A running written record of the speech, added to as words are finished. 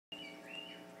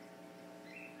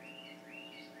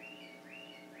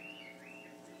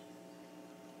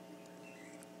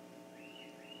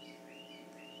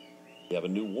You have a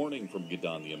new warning from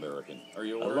Gadon the American. Are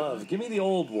you aware? Give me the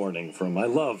old warning from I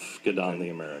love Gadon the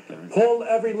American. Pull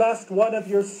every last one of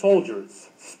your soldiers,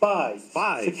 spies,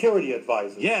 security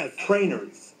advisors,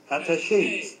 trainers,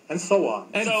 attachés, and so on.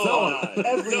 And so on.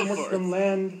 Every Muslim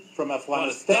land from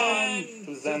Afghanistan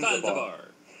to Zanzibar.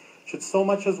 Should so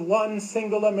much as one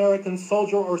single American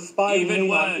soldier or spy remain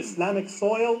on Islamic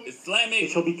soil, it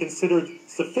shall be considered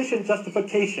sufficient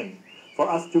justification for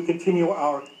us to continue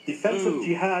our defensive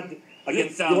jihad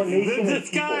against your nation and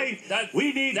people.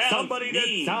 We need somebody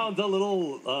that sounds a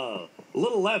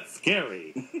little less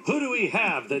scary. Who do we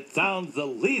have that sounds the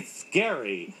least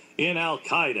scary in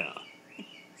Al-Qaeda?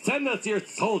 Send us your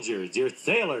soldiers, your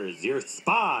sailors, your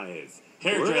spies.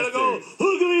 We're going to go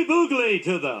oogly-boogly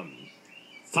to them.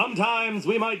 Sometimes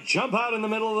we might jump out in the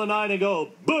middle of the night and go,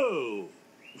 boo!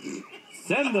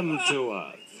 Send them to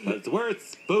us. Because we're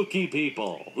spooky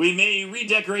people. We may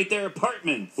redecorate their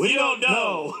apartments. We don't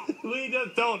know. We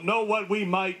just don't know what we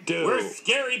might do. We're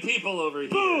scary people over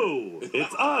here. Boo!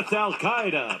 It's us,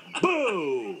 Al-Qaeda.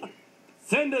 Boo!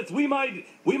 Send us. We might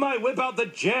whip out the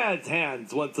jazz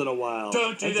hands once in a while.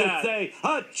 Don't do and that. Just say,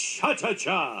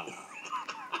 ha-cha-cha-cha.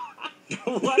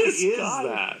 What is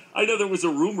that? I know there was a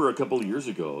rumor a couple of years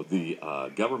ago. The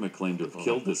government claimed to have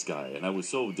killed this guy, and I was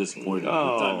so disappointed at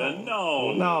the time.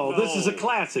 No, this is a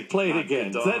classic. Play it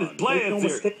again. Play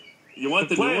it. You want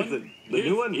the new one? The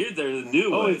new one? Here's the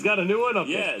new one. Oh, he's got a new one?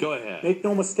 Okay, yes. Go ahead. Make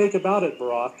no mistake about it,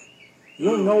 Barack.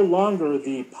 You're no longer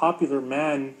the popular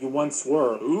man you once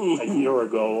were a year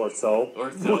ago or so.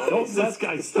 What is this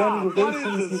guy? Stop. What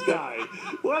is this guy?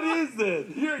 What is this?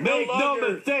 Make no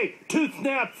mistake. 2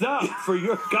 snaps up for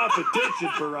your competition,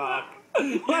 Barack.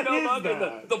 You're no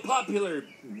longer the popular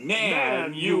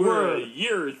man you were a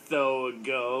year or so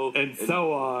ago. And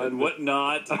so on. And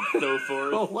whatnot, so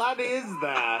forth. Well, what is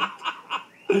that?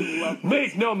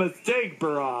 Make no mistake,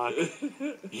 Barack.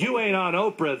 You ain't on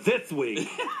Oprah this week.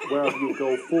 Wherever you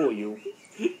go, fool you.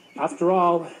 After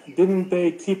all, didn't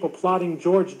they keep applauding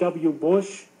George W.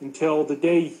 Bush until the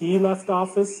day he left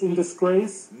office in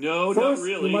disgrace? No, First, not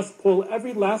really. You must pull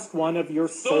every last one of your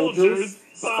soldiers,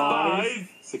 spies,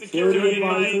 security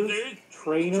advisors,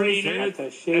 trainers,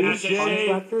 attachés,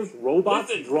 contractors,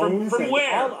 robots, drones, and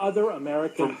all other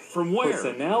American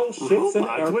personnel, ships, and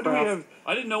aircraft.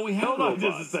 I didn't know we had robots.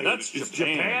 Just a second. That's Is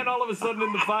Japan all of a sudden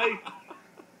in the fight?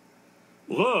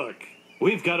 Look,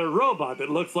 we've got a robot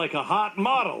that looks like a hot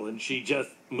model, and she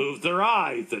just moves her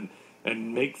eyes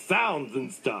and makes sounds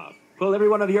and stuff. Well, every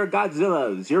one of your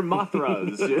Godzillas, your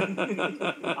Mothras.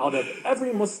 Out of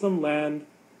every Muslim land,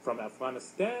 from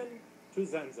Afghanistan to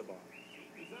Zanzibar.